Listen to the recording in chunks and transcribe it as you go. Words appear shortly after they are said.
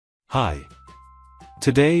Hi.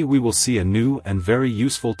 Today we will see a new and very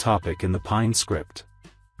useful topic in the Pine script.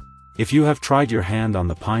 If you have tried your hand on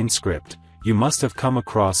the Pine script, you must have come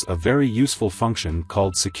across a very useful function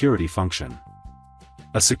called security function.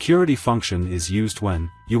 A security function is used when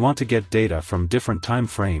you want to get data from different time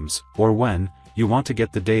frames, or when you want to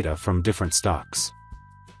get the data from different stocks.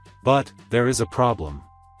 But there is a problem.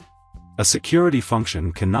 A security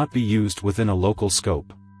function cannot be used within a local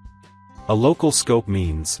scope. A local scope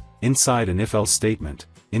means inside an if-else statement,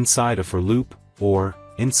 inside a for loop, or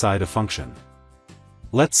inside a function.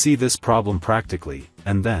 Let's see this problem practically,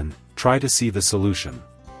 and then try to see the solution.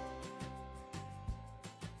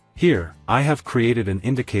 Here, I have created an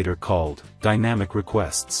indicator called dynamic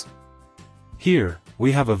requests. Here,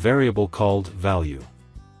 we have a variable called value.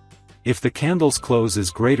 If the candle's close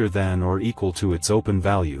is greater than or equal to its open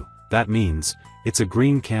value, that means it's a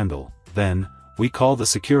green candle, then we call the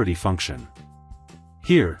security function.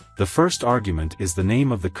 Here, the first argument is the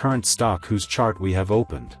name of the current stock whose chart we have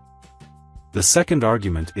opened. The second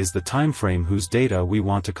argument is the time frame whose data we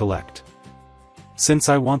want to collect. Since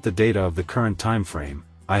I want the data of the current time frame,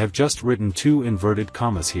 I have just written two inverted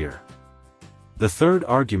commas here. The third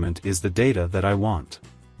argument is the data that I want.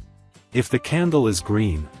 If the candle is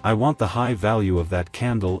green, I want the high value of that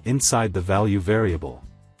candle inside the value variable.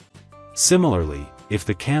 Similarly, if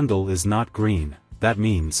the candle is not green, that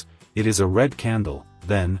means it is a red candle,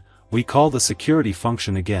 then we call the security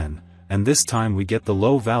function again, and this time we get the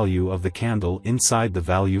low value of the candle inside the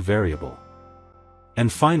value variable.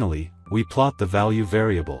 And finally, we plot the value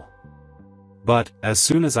variable. But, as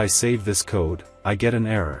soon as I save this code, I get an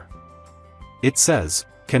error. It says,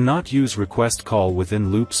 cannot use request call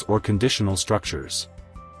within loops or conditional structures.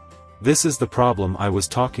 This is the problem I was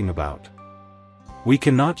talking about. We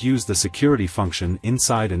cannot use the security function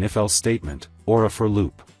inside an if-else statement, or a for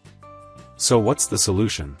loop. So what's the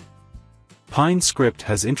solution? Pine script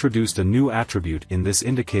has introduced a new attribute in this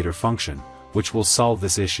indicator function, which will solve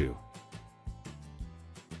this issue.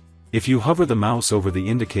 If you hover the mouse over the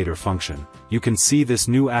indicator function, you can see this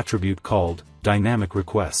new attribute called dynamic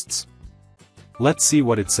requests. Let's see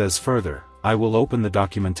what it says further. I will open the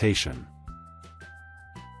documentation.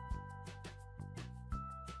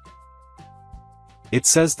 It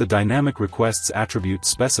says the dynamic requests attribute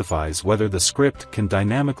specifies whether the script can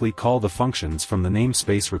dynamically call the functions from the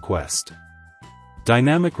namespace request.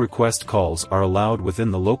 Dynamic request calls are allowed within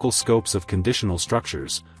the local scopes of conditional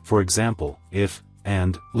structures, for example, if,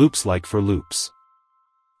 and, loops like for loops.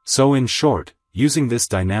 So in short, using this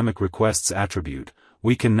dynamic requests attribute,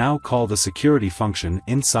 we can now call the security function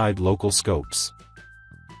inside local scopes.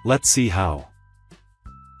 Let's see how.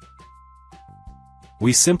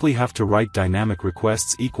 We simply have to write dynamic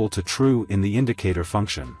requests equal to true in the indicator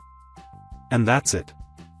function. And that's it.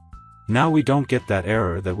 Now we don't get that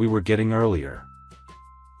error that we were getting earlier.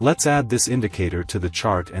 Let's add this indicator to the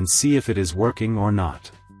chart and see if it is working or not.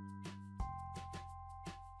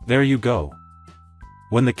 There you go.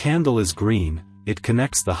 When the candle is green, it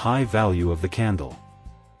connects the high value of the candle.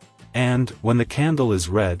 And, when the candle is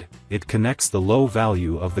red, it connects the low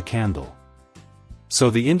value of the candle. So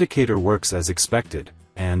the indicator works as expected,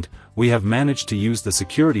 and we have managed to use the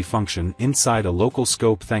security function inside a local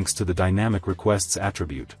scope thanks to the dynamic requests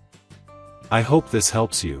attribute. I hope this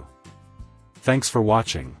helps you. Thanks for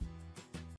watching.